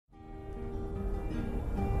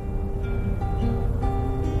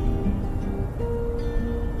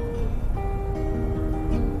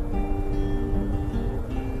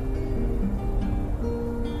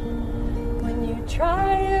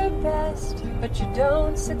best, but you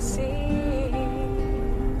don't succeed.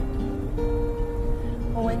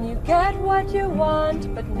 When you get what you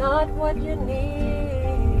want, but not what you need.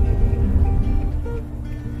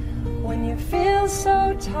 When you feel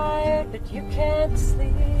so tired, but you can't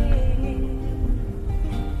sleep.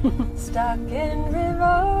 Stuck in reverse.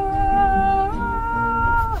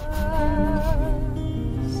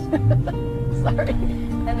 Sorry.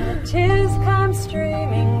 And the tears come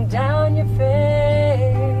streaming down your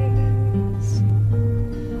face.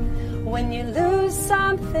 When you lose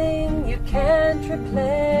something you can't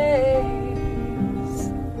replace.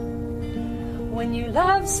 When you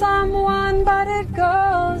love someone but it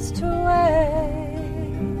goes to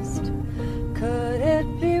waste. Could it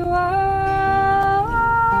be worse?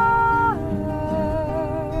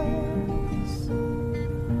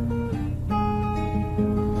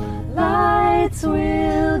 Lights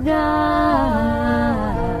will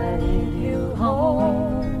guide you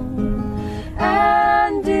home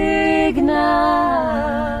and ignite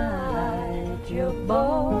your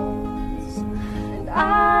bones, and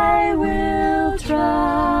I will try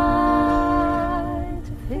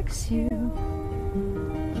to fix you.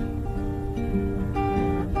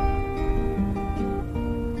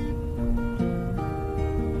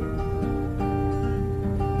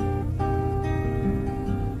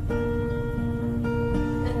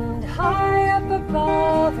 High up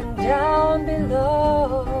above and down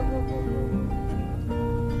below.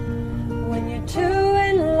 When you're too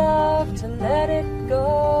in love to let it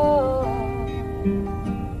go.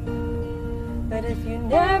 But if you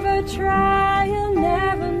never try, you'll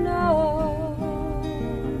never know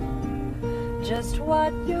just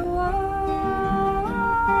what you are.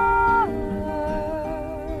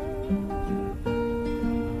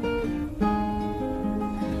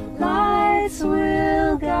 Lights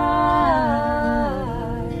will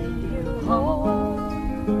guide you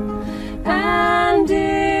home and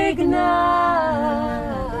ignite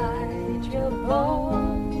your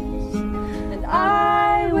bones, and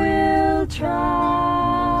I will try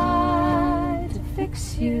to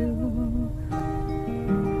fix you.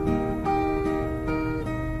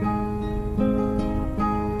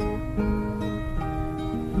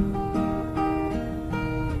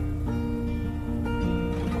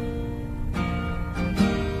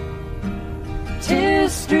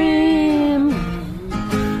 Tears stream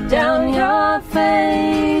down your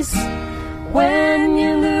face when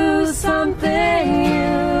you lose something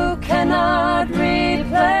you cannot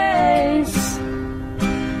replace.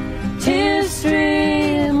 Tears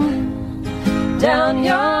stream down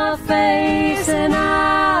your face, and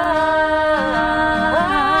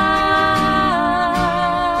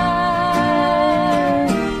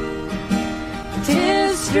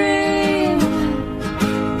tears stream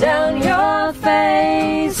down your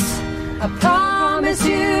face. I promise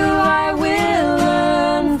you I will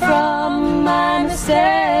learn from my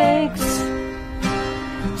mistakes.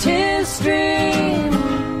 Tears stream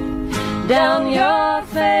down your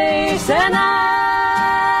face, and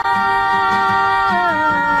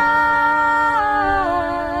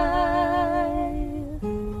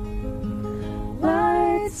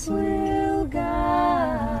lights will guide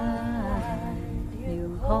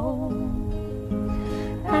you home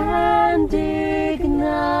and ignite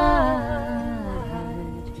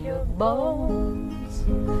your bones,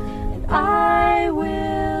 and I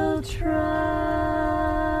will try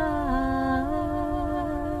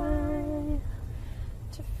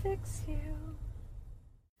to fix you.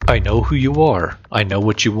 I know who you are. I know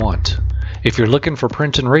what you want. If you're looking for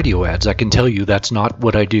print and radio ads, I can tell you that's not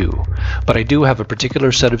what I do. But I do have a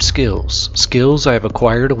particular set of skills. Skills I have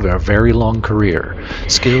acquired over a very long career.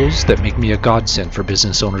 Skills that make me a godsend for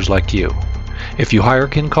business owners like you. If you hire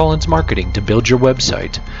Ken Collins Marketing to build your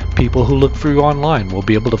website, people who look for you online will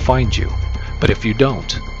be able to find you. But if you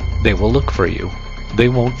don't, they will look for you. They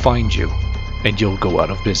won't find you. And you'll go out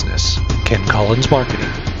of business.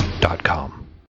 KenCollinsMarketing.com